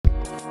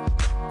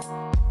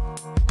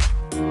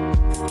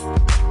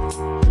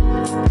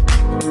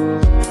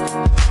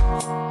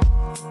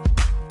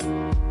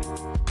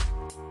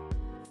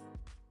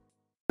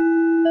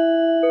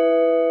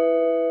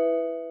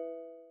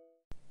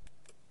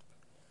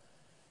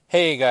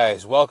Hey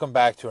guys, welcome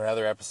back to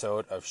another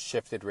episode of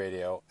Shifted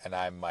Radio, and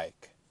I'm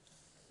Mike.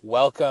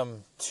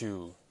 Welcome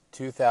to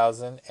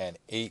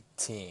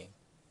 2018.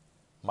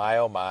 My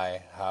oh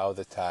my, how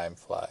the time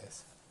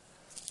flies.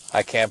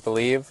 I can't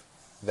believe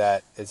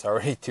that it's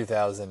already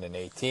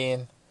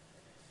 2018.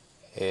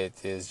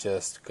 It is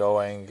just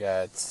going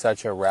at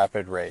such a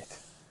rapid rate.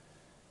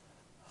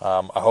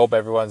 I hope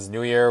everyone's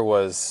new year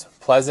was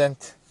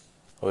pleasant,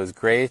 was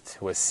great,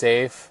 was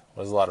safe,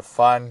 was a lot of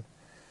fun,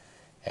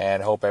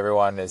 and hope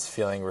everyone is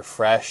feeling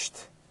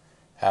refreshed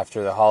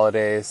after the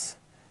holidays,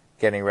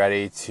 getting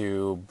ready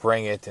to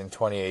bring it in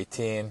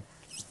 2018.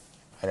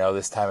 I know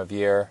this time of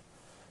year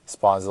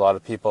spawns a lot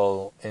of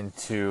people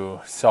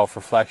into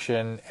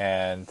self-reflection,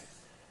 and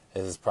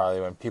this is probably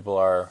when people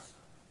are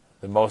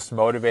the most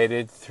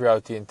motivated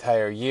throughout the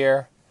entire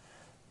year.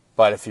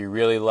 But if you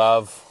really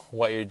love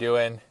what you're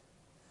doing,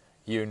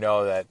 you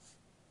know that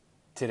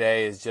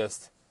today is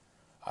just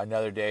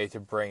another day to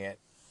bring it.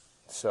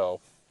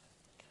 So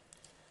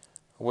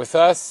with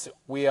us,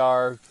 we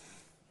are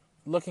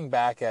looking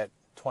back at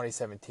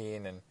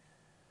 2017, and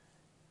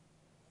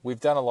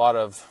we've done a lot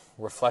of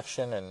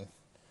reflection, and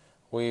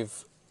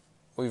we've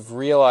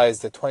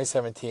realized that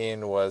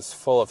 2017 was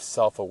full of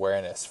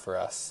self-awareness for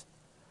us.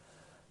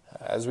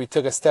 As we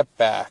took a step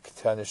back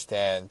to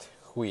understand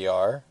who we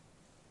are,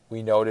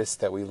 we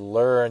noticed that we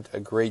learned a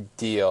great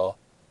deal,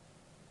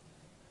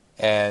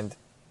 and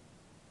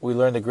we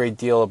learned a great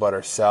deal about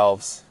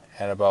ourselves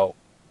and about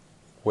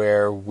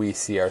where we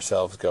see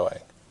ourselves going.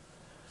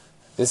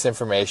 This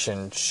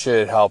information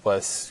should help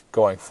us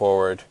going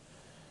forward,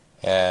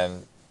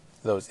 and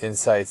those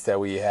insights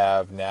that we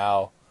have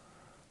now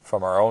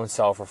from our own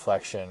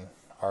self-reflection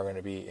are going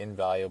to be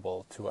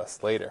invaluable to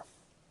us later.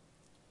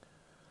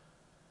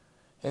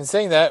 In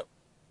saying that,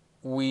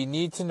 we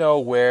need to know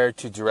where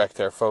to direct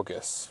our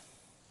focus.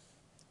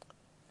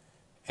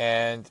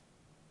 And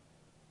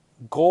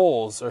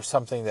goals are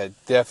something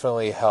that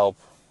definitely help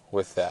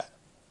with that.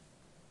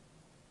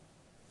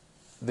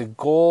 The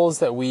goals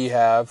that we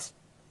have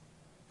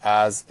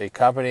as a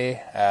company,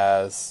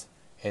 as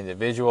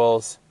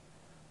individuals,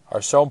 are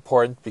so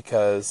important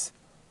because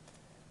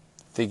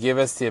they give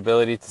us the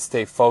ability to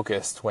stay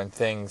focused when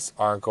things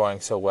aren't going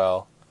so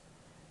well,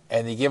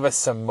 and they give us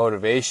some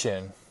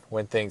motivation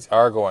when things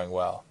are going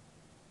well.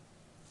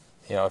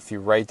 You know, if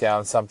you write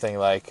down something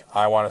like,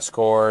 I want to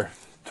score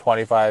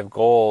 25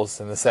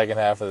 goals in the second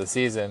half of the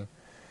season,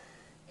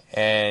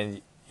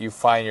 and you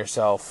find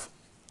yourself,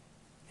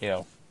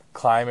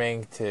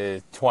 climbing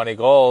to 20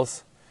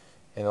 goals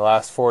in the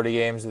last 40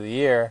 games of the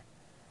year,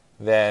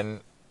 then,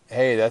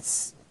 hey,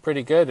 that's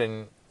pretty good.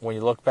 And when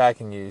you look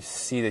back and you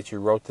see that you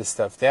wrote this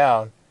stuff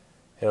down,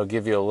 it'll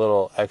give you a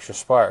little extra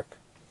spark.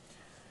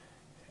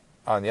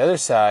 On the other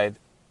side,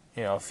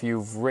 if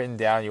you've written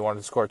down you want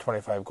to score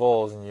 25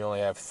 goals and you only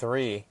have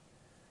 3,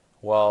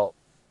 well,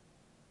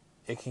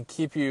 it can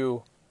keep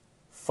you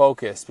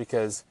focused,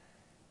 because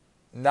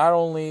not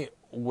only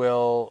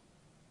will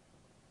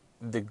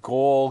the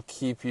goal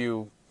keep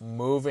you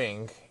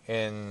moving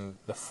in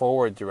the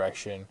forward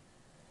direction,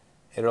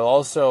 it'll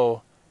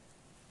also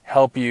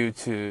help you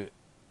to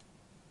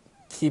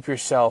keep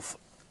yourself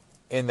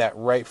in that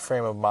right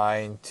frame of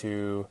mind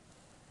to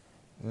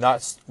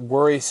not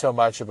worry so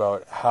much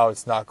about how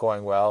it's not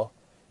going well.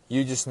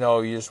 You just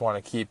know you just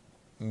want to keep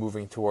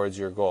moving towards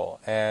your goal.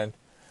 And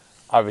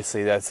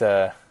obviously that's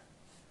a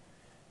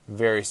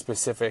very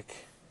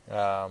specific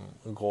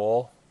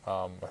goal.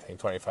 I think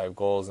 25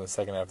 goals in the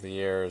second half of the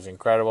year is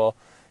incredible,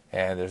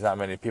 and there's not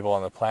many people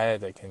on the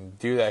planet that can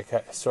do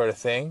that sort of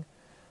thing,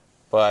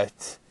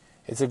 but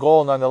it's a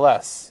goal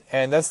nonetheless.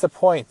 And that's the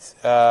point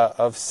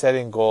of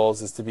setting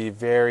goals, is to be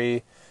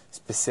very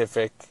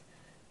specific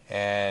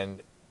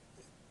and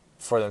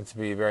for them to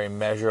be very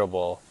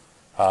measurable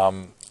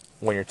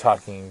when you're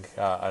talking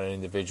on an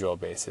individual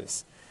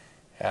basis.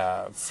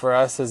 For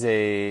us as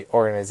a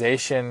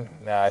organization,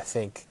 I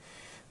think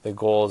the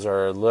goals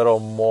are a little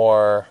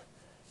more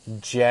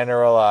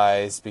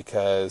generalized,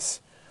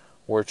 because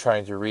we're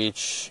trying to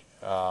reach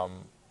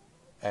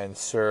and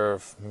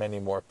serve many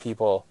more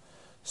people.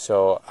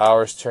 So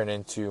ours turn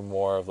into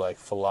more of like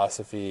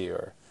philosophy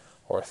or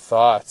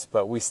thoughts,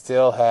 but we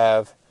still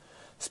have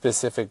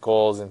specific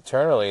goals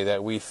internally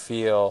that we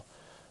feel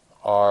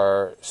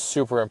are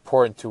super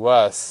important to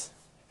us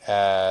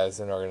as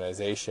an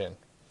organization.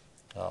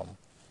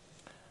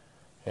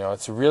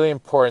 It's really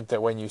important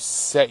that when you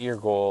set your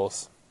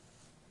goals,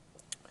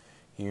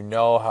 you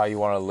know how you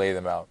want to lay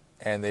them out,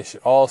 and they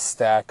should all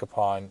stack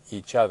upon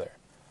each other.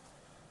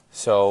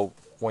 So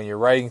when you're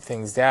writing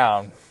things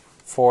down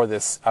for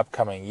this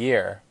upcoming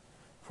year,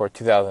 for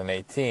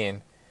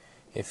 2018,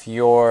 if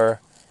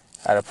you're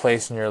at a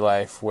place in your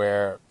life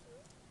where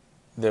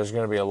there's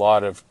going to be a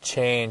lot of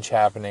change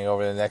happening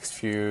over the next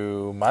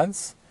few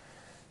months,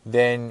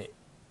 then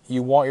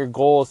you want your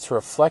goals to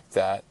reflect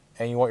that,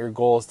 and you want your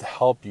goals to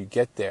help you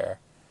get there.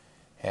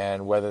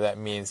 And whether that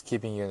means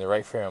keeping you in the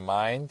right frame of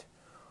mind,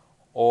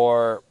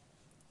 or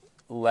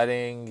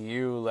letting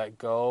you let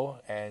go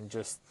and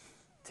just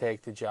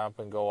take the jump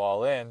and go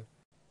all in,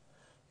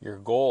 your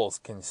goals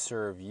can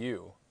serve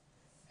you,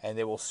 and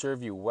they will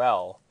serve you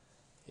well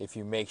if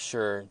you make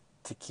sure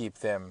to keep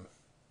them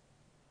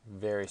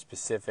very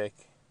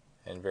specific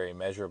and very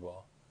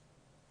measurable.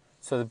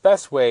 So the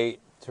best way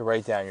to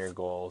write down your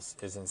goals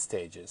is in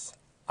stages.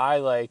 I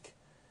like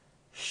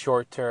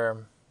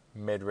short-term,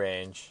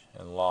 mid-range,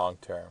 and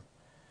long-term.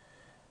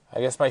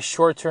 I guess my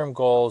short-term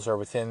goals are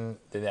within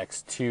the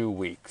next 2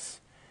 weeks,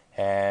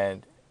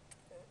 and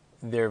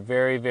they're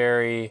very,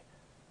 very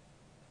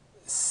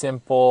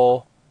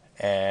simple,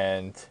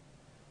 and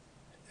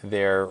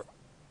they're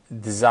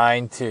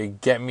designed to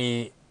get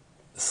me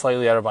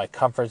slightly out of my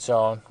comfort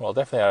zone. Well,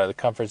 definitely out of the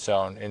comfort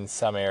zone in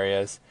some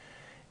areas,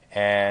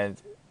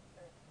 and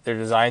they're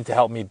designed to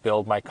help me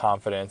build my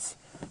confidence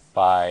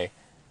by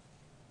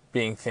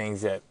being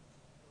things that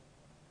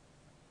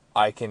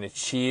I can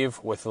achieve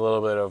with a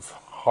little bit of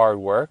hard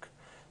work,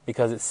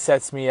 because it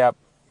sets me up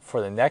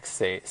for the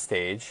next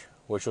stage,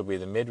 which will be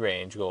the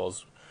mid-range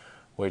goals,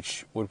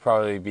 which would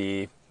probably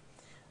be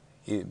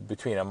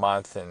between a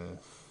month and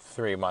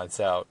 3 months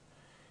out.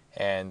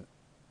 And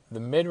the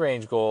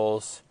mid-range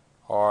goals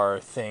are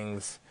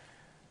things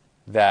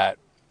that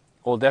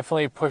will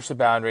definitely push the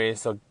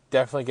boundaries. They'll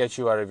definitely get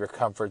you out of your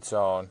comfort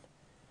zone.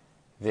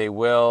 They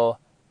will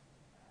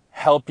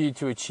help you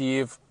to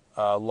achieve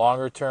a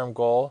longer-term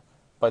goal,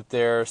 but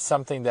they're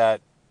something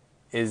that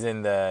is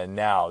in the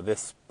now,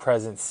 this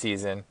present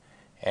season,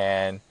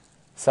 and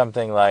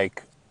something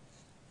like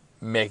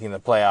making the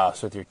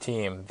playoffs with your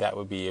team, that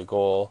would be a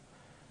goal,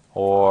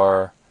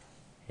 or,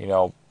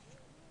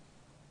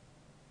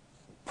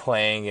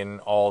 playing in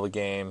all the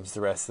games the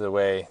rest of the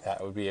way,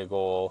 that would be a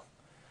goal.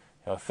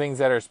 Things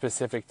that are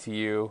specific to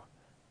you,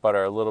 but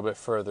are a little bit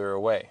further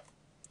away.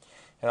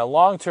 And a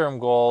long-term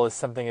goal is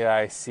something that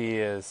I see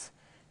as,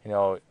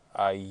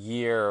 a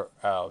year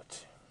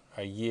out,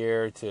 a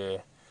year to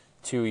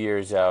 2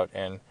 years out,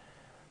 and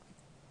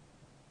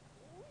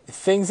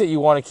things that you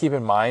want to keep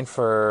in mind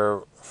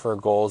for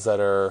goals that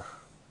are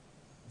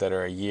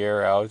a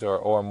year out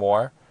or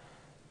more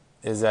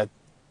is that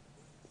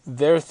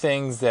they're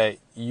things that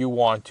you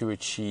want to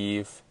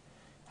achieve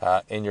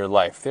in your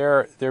life.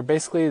 They're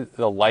basically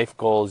the life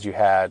goals you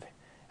had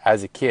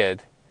as a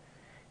kid,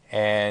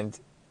 and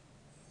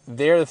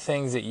they're the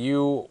things that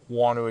you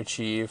want to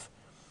achieve.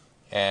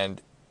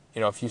 And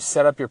if you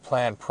set up your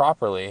plan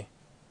properly,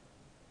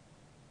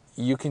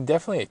 you can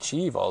definitely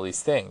achieve all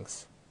these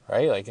things,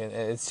 right? Like, and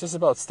it's just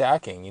about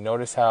stacking. You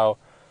notice how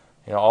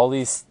all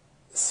these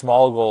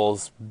small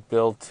goals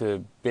build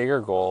to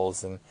bigger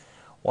goals, and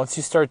once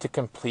you start to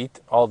complete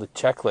all the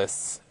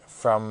checklists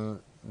from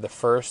the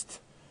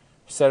first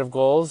set of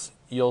goals,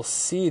 you'll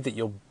see that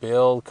you'll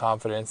build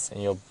confidence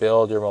and you'll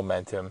build your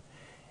momentum,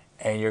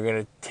 and you're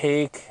going to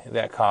take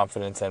that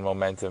confidence and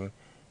momentum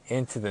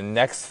into the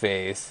next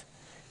phase,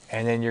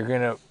 and then you're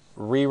going to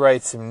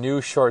rewrite some new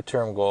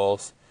short-term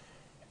goals,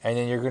 and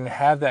then you're going to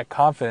have that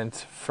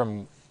confidence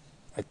from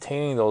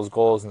attaining those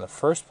goals in the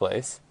first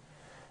place,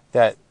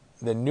 that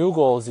the new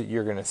goals that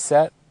you're going to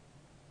set,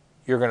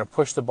 you're going to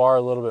push the bar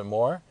a little bit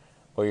more,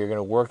 but you're going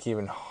to work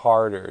even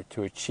harder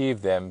to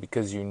achieve them,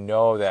 because you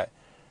know that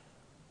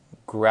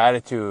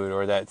gratitude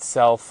or that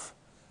self,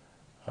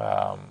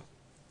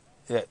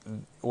 that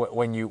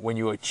when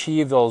you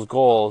achieve those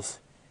goals,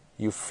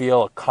 you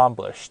feel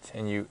accomplished,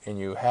 and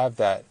you have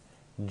that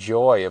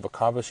joy of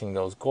accomplishing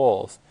those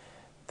goals,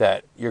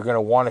 that you're going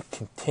to want to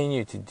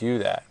continue to do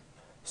that.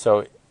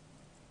 So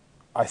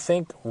I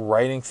think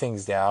writing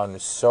things down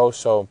is so,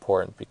 so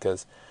important,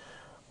 because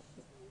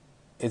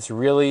it's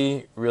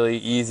really, really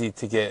easy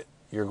to get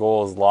your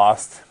goals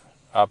lost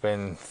up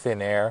in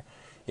thin air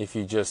if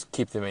you just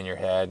keep them in your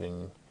head,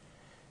 and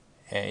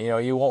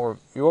you won't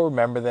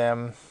remember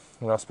them,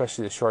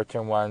 especially the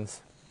short-term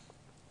ones.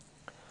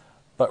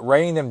 But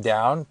writing them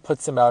down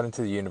puts them out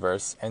into the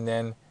universe, and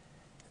then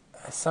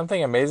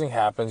something amazing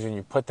happens when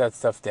you put that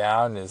stuff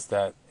down, is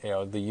that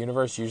the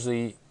universe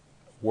usually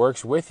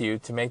works with you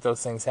to make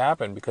those things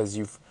happen, because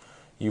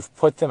you've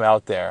put them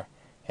out there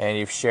and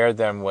you've shared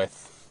them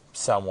with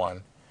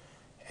someone.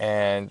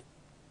 And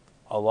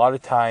a lot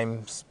of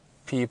times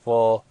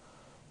people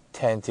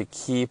tend to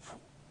keep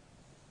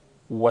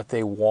what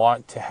they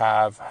want to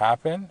have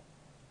happen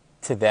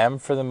to them,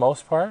 for the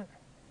most part,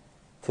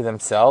 to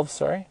themselves,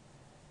 sorry,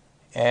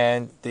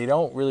 and they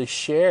don't really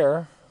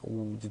share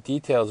the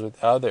details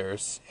with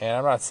others. And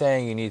I'm not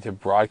saying you need to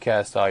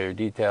broadcast all your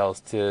details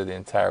to the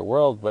entire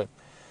world, but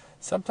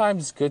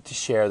sometimes it's good to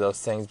share those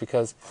things,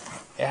 because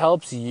it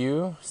helps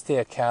you stay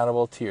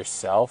accountable to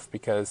yourself,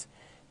 because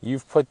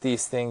you've put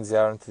these things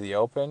out into the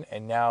open,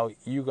 and now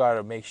you got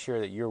to make sure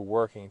that you're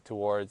working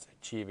towards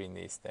achieving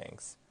these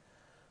things.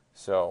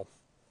 So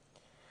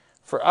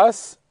for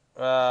us,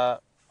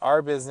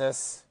 our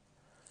business,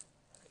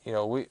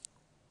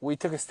 we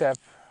took a step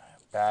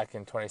back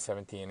in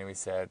 2017, and we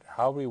said,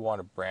 how do we want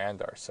to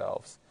brand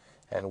ourselves,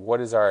 and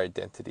what is our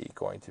identity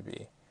going to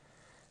be?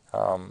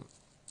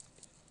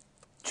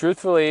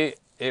 Truthfully,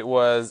 it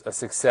was a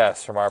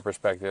success from our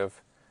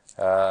perspective.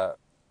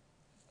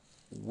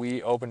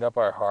 We opened up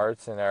our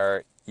hearts and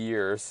our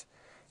ears,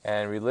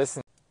 and we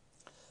listened.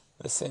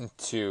 Listen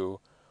to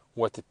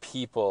what the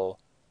people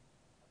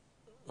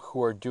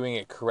who are doing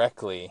it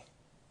correctly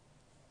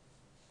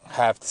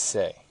have to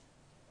say.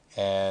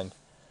 And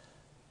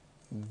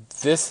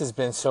this has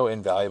been so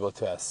invaluable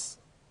to us,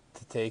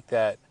 to take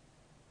that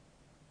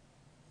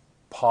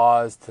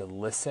pause to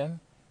listen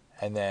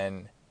and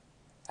then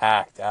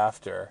act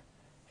after.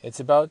 It's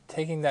about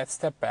taking that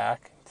step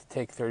back to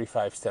take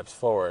 35 steps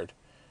forward,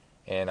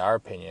 in our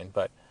opinion.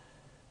 But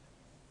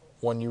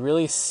when you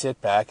really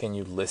sit back and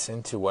you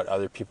listen to what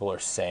other people are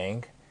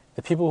saying,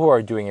 the people who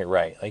are doing it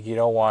right, like you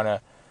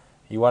want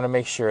to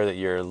make sure that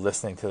you're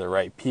listening to the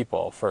right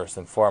people first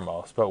and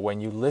foremost. But when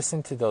you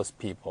listen to those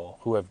people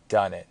who have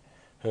done it,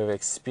 who have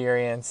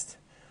experienced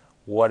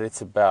what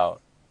it's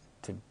about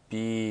to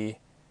be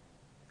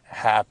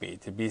happy,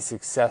 to be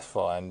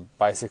successful, and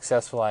by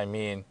successful I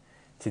mean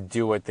to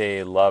do what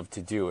they love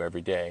to do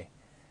every day.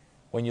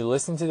 When you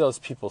listen to those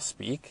people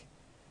speak,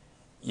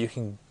 you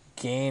can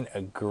gain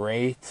a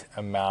great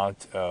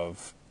amount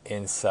of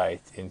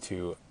insight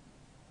into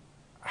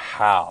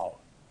how.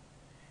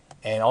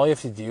 And all you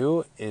have to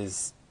do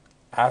is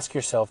ask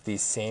yourself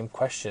these same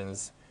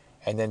questions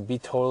and then be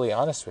totally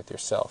honest with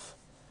yourself.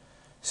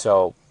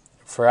 So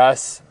for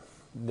us,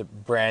 the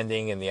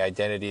branding and the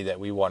identity that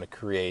we want to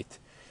create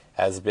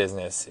as a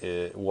business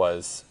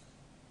was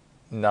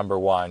number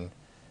one,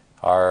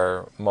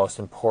 our most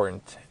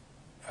important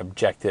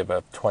objective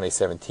of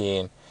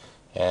 2017.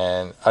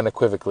 And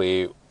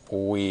unequivocally,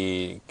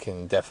 we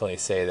can definitely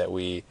say that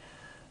we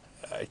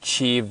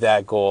achieved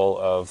that goal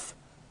of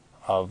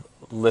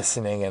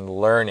listening and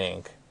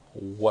learning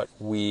what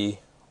we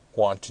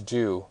want to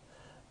do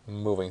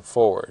moving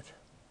forward.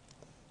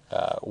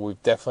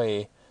 We've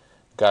definitely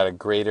got a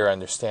greater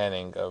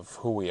understanding of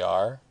who we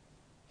are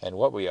and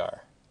what we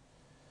are,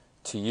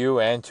 to you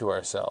and to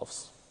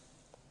ourselves.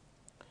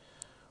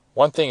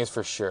 One thing is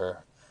for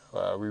sure,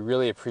 we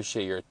really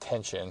appreciate your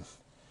attention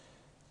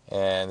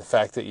and the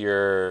fact that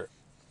you're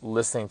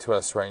listening to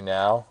us right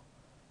now.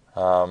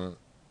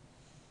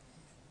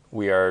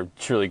 We are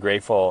truly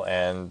grateful,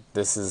 and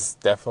this is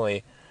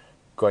definitely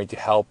going to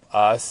help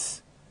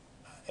us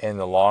in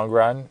the long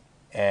run,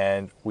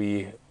 and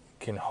we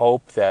can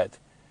hope that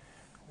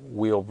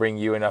we'll bring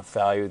you enough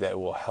value that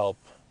will help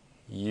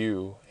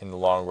you in the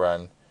long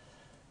run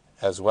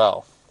as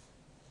well.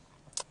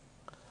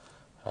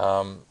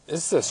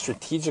 This is a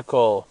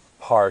strategical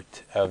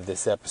part of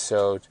this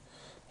episode,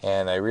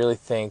 and I really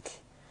think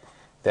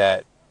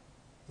that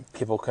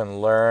people can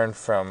learn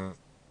from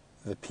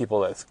the people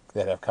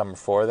that have come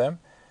before them.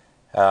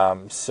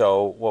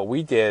 So what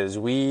we did is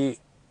we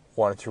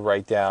wanted to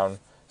write down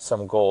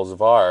some goals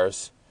of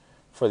ours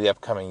for the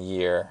upcoming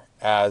year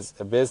as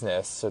a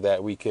business so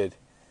that we could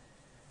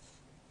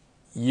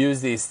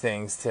use these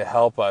things to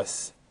help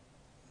us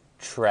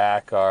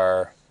track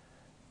our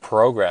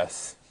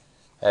progress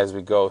as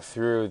we go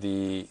through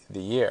the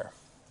year.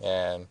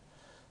 And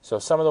so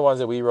some of the ones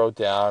that we wrote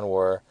down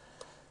were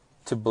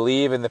to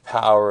believe in the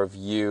power of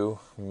you,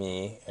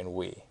 me, and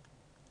we.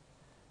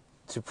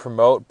 To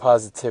promote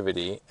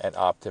positivity and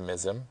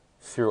optimism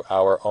through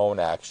our own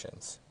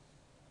actions.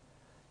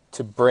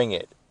 To bring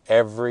it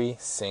every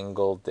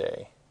single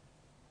day.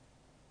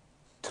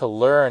 To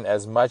learn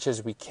as much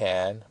as we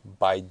can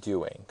by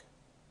doing.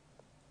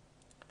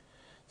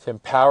 To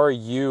empower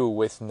you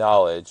with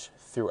knowledge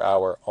through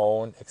our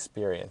own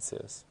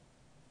experiences.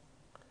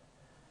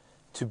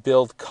 To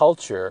build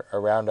culture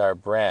around our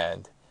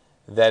brand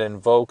that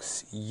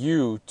invokes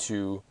you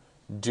to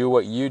do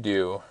what you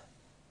do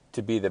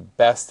to be the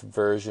best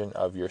version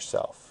of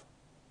yourself.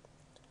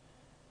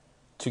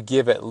 To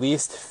give at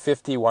least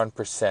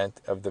 51%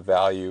 of the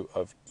value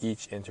of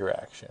each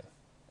interaction.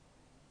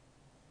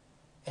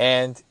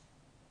 And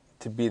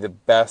to be the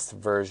best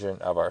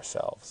version of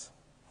ourselves.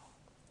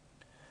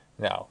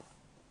 Now,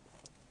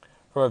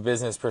 from a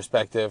business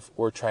perspective,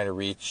 we're trying to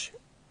reach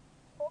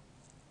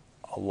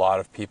a lot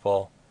of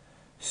people.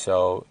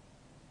 So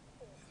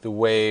the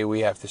way we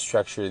have to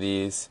structure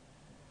these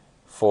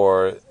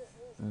for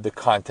the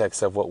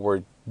context of what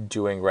we're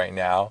doing right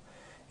now,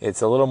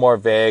 it's a little more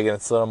vague and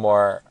it's a little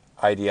more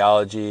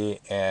ideology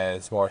and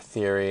it's more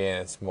theory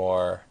and it's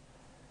more,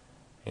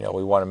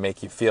 we want to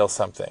make you feel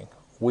something.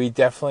 We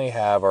definitely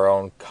have our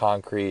own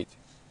concrete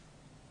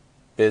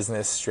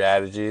business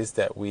strategies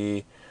that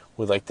we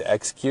would like to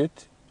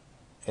execute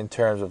in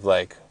terms of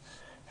like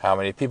how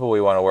many people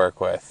we want to work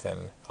with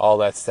and all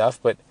that stuff,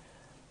 but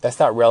that's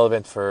not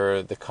relevant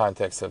for the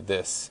context of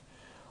this.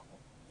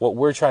 What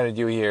we're trying to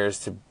do here is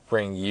to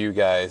bring you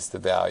guys the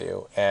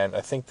value. And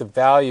I think the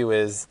value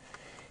is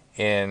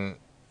in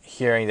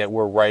hearing that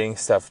we're writing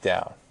stuff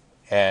down.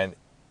 And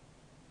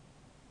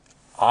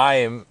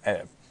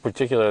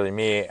particularly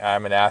me,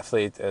 I'm an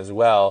athlete as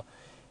well,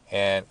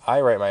 and I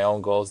write my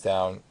own goals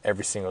down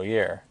every single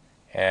year.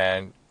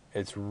 And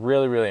it's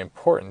really, really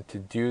important to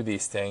do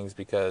these things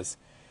because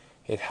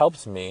it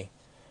helps me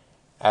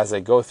as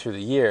I go through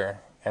the year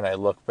and I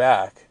look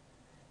back,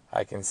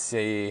 I can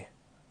see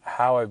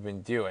how I've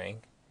been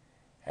doing,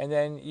 and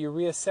then you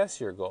reassess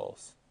your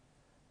goals.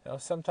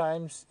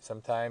 Sometimes,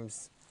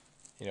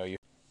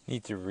 You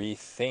need to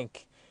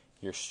rethink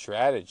your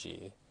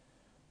strategy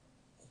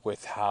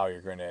with how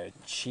you're going to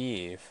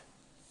achieve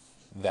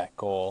that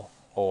goal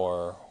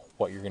or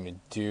what you're going to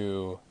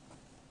do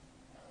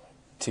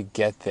to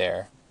get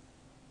there.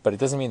 But it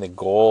doesn't mean the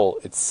goal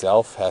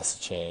itself has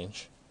to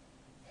change.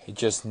 It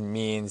just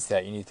means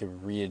that you need to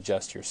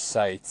readjust your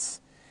sights.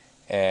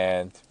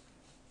 And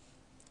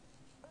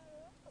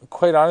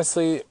quite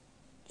honestly,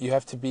 you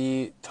have to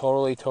be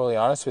totally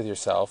honest with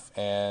yourself.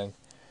 And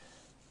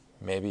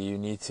maybe you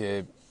need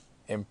to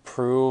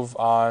improve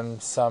on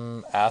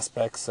some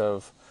aspects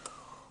of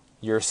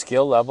your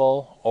skill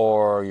level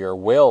or your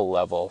will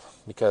level,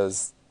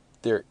 because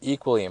they're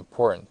equally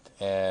important.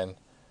 And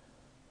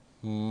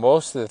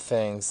most of the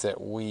things that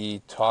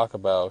we talk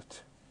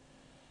about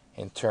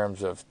in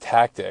terms of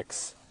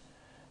tactics,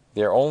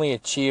 they're only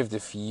achieved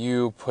if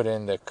you put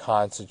in the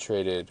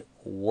concentrated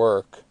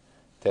work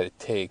that it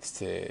takes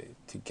to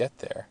get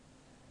there.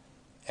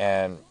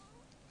 And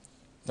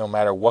no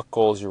matter what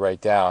goals you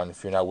write down,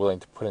 if you're not willing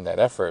to put in that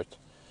effort,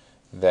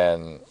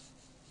 then,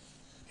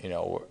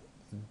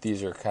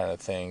 these are kind of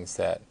things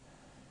that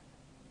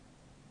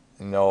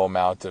no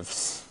amount of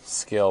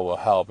skill will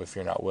help if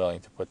you're not willing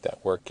to put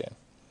that work in.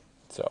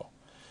 So,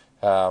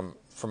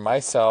 for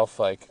myself,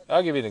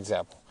 I'll give you an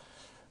example.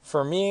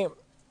 For me,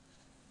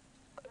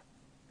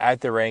 at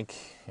the rink,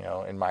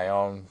 in my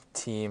own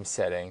team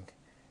setting,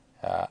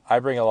 I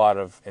bring a lot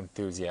of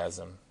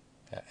enthusiasm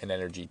and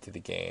energy to the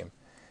game,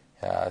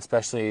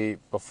 especially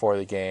before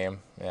the game.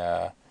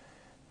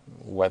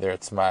 Whether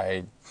it's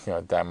my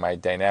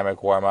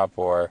dynamic warm up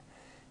or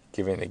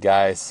giving the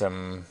guys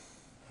some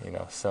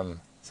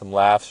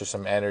laughs or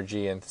some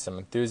energy and some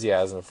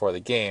enthusiasm before the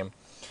game.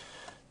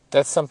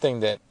 That's something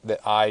that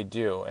I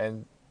do,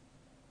 and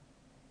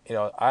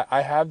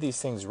I have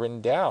these things written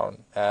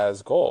down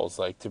as goals,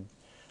 like to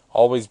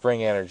always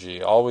bring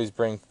energy, always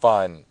bring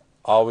fun,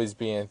 always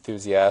be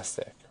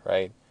enthusiastic,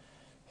 right?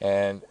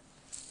 And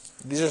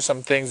these are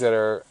some things that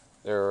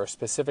are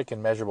specific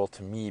and measurable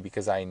to me,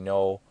 because I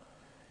know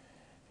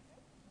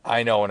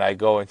when I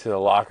go into the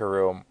locker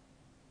room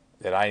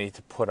that I need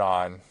to put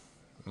on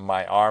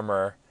my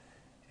armor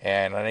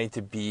and I need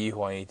to be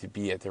who I need to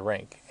be at the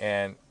rink.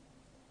 And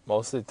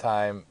most of the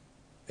time,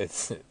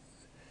 it's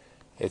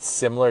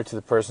similar to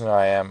the person who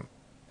I am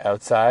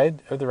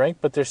outside of the rink,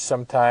 but there's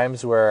some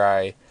times where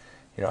I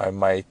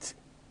might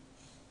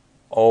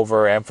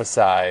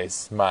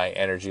overemphasize my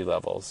energy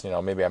levels.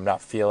 Maybe I'm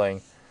not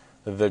feeling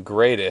the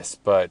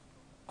greatest, but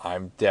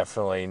I'm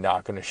definitely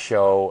not going to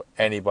show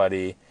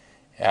anybody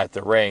at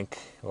the rink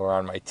or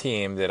on my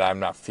team that I'm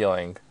not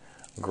feeling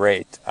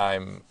great.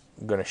 I'm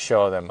going to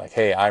show them, like,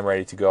 hey, I'm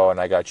ready to go and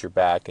I got your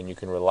back and you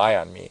can rely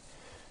on me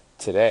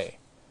today.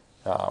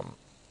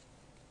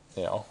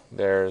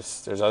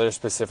 There's other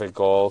specific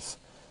goals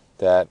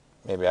that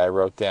maybe I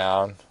wrote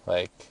down.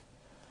 Like,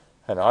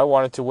 I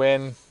wanted to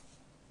win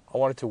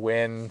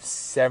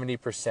 70%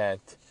 or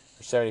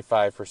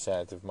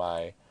 75% of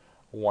my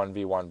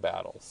 1v1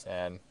 battles.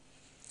 And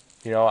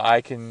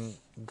I can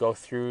go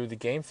through the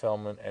game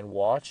film and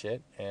watch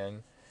it,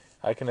 and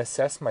I can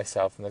assess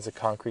myself, and there's a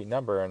concrete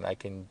number, and I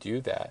can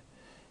do that.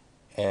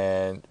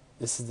 And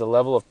this is the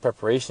level of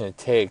preparation it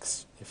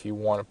takes if you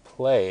want to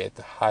play at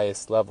the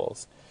highest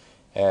levels.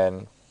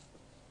 And,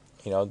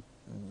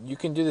 you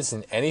can do this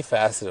in any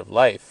facet of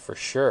life, for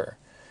sure.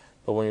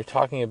 But when you're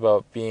talking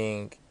about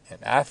being an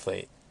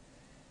athlete,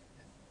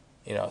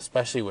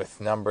 especially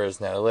with numbers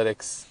and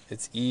analytics,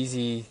 it's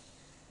easy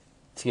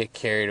to get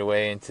carried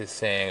away into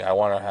saying, I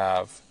want to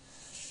have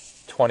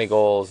 20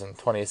 goals and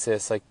 20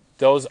 assists. Like,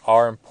 those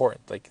are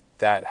important. Like,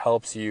 that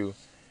helps you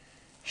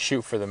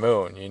shoot for the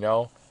moon,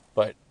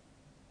 But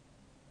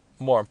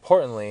more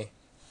importantly,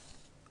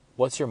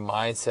 what's your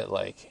mindset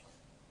like?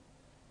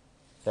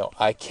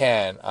 I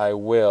can, I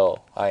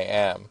will, I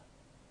am.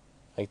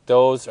 Like,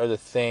 those are the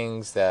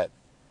things that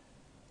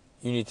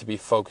you need to be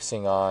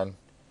focusing on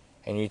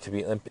and you need to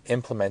be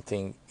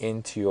implementing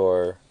into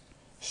your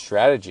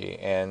strategy.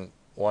 And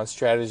one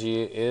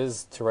strategy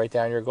is to write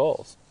down your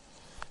goals.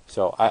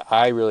 So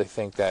I really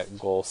think that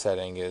goal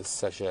setting is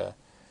such a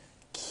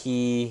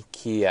key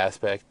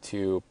aspect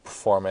to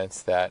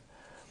performance, that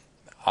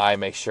I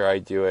make sure I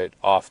do it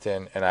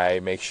often and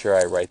I make sure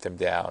I write them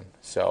down.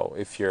 So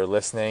if you're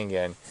listening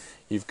and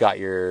you've got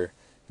your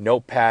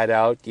notepad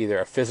out, either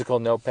a physical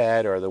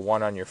notepad or the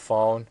one on your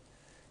phone,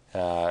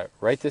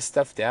 write this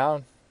stuff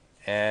down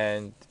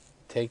and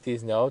take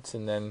these notes,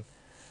 and then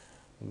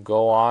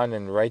go on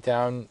and write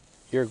down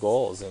your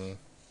goals and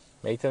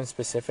make them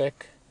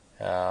specific.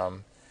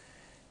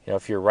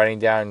 If you're writing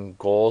down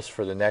goals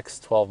for the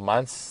next 12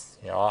 months,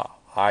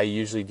 I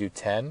usually do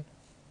 10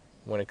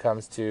 when it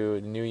comes to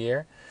the new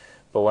year.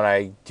 But when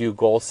I do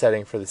goal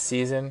setting for the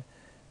season,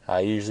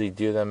 I usually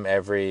do them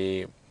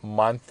every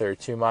month or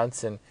 2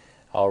 months, and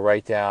I'll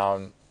write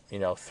down,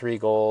 3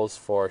 goals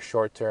for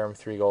short term,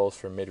 3 goals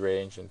for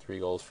mid-range, and 3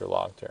 goals for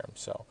long term.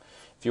 So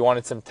if you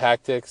wanted some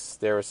tactics,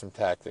 there are some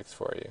tactics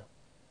for you.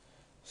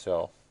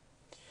 So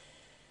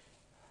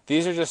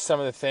these are just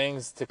some of the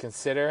things to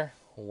consider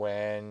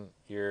when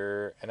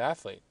you're an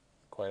athlete,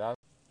 quite honestly.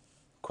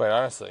 quite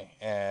honestly.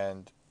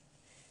 And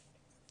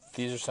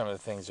these are some of the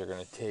things that are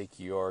going to take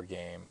your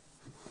game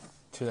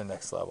to the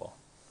next level.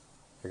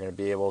 You're going to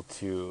be able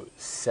to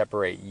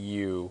separate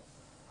you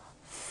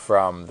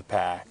from the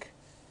pack.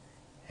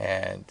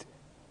 And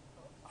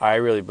I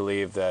really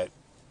believe that,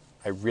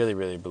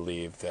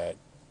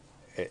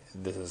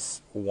 this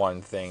is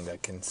one thing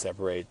that can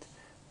separate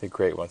the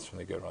great ones from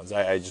the good ones.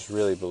 I just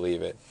really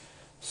believe it.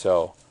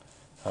 So,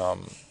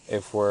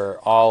 if we're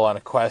all on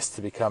a quest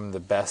to become the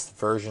best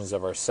versions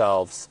of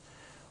ourselves,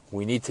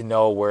 we need to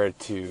know where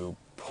to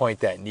point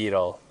that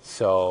needle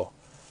so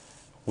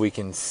we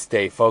can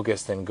stay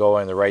focused and go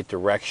in the right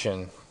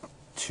direction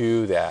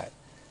to that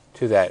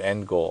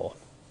end goal.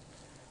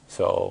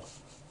 So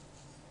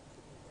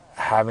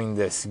having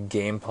this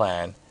game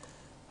plan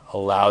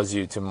allows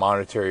you to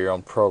monitor your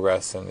own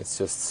progress, and it's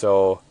just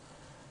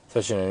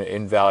such an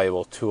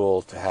invaluable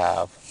tool to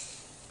have,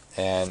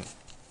 and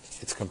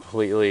it's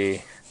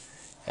completely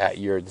at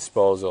your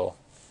disposal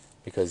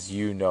because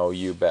you know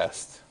you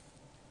best.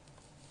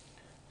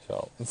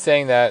 So in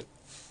saying that,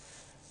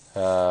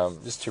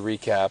 just to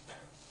recap,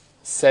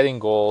 setting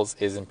goals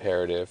is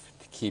imperative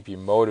to keep you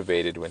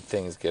motivated when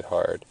things get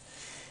hard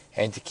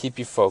and to keep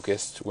you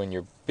focused when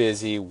you're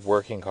busy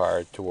working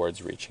hard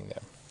towards reaching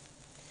them.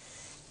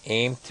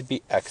 Aim to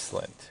be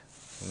excellent,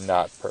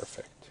 not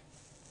perfect.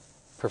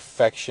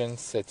 Perfection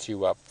sets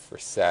you up for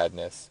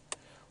sadness,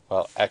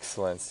 while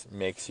excellence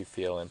makes you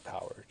feel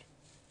empowered.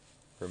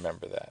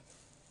 Remember that.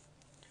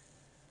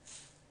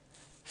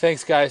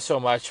 Thanks, guys, so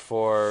much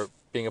for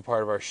being a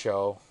part of our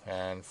show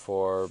and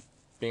for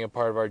being a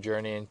part of our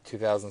journey in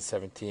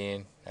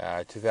 2017.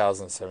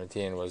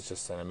 2017 was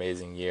just an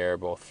amazing year,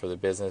 both for the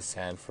business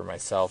and for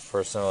myself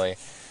personally.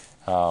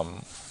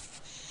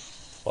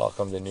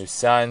 Welcome the new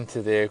son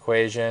to the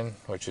equation,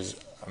 which is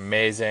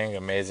amazing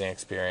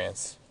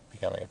experience,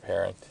 becoming a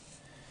parent.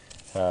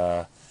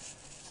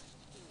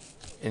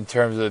 In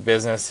terms of the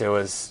business, it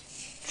was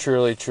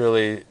truly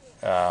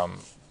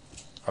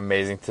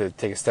amazing to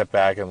take a step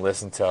back and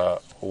listen to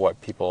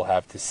what people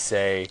have to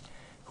say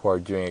who are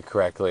doing it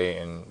correctly,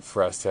 and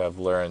for us to have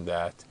learned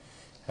that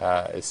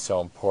is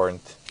so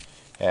important.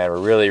 And we're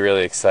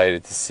really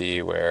excited to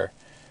see where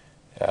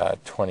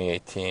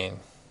 2018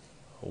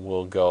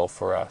 will go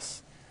for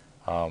us.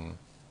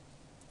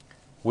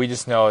 We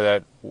just know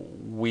that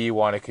we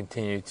want to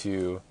continue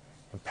to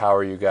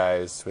empower you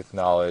guys with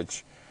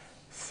knowledge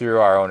through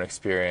our own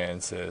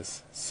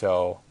experiences.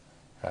 So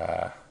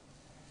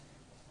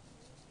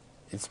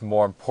it's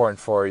more important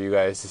for you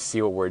guys to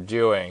see what we're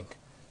doing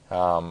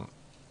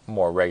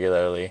more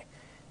regularly,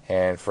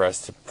 and for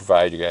us to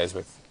provide you guys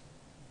with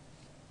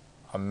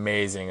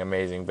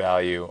amazing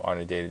value on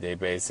a day-to-day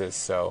basis.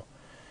 So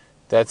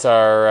that's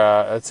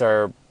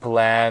our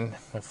plan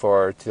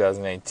for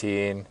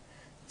 2018,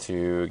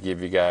 to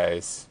give you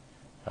guys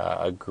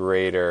a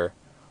greater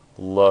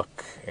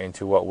look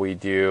into what we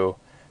do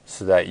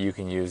so that you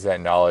can use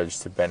that knowledge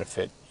to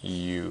benefit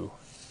you.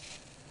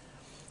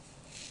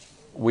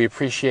 We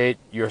appreciate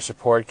your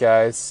support,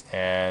 guys,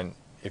 and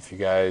if you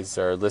guys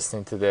are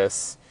listening to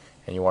this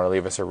and you want to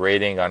leave us a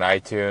rating on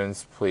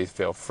iTunes, please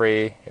feel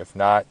free. If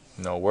not,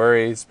 no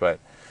worries, but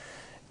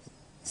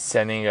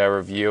sending a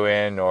review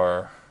in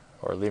or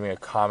leaving a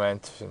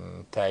comment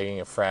and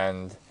tagging a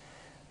friend,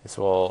 this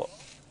will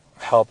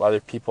help other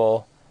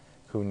people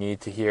who need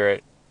to hear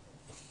it,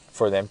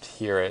 for them to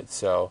hear it.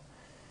 So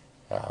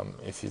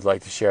if you'd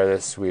like to share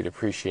this, we'd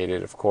appreciate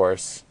it, of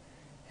course.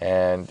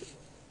 And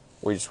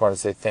we just want to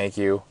say thank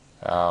you,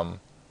 and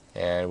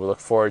we look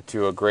forward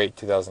to a great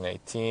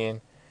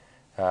 2018.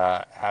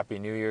 Happy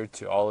New Year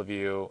to all of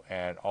you,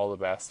 and all the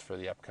best for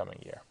the upcoming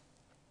year.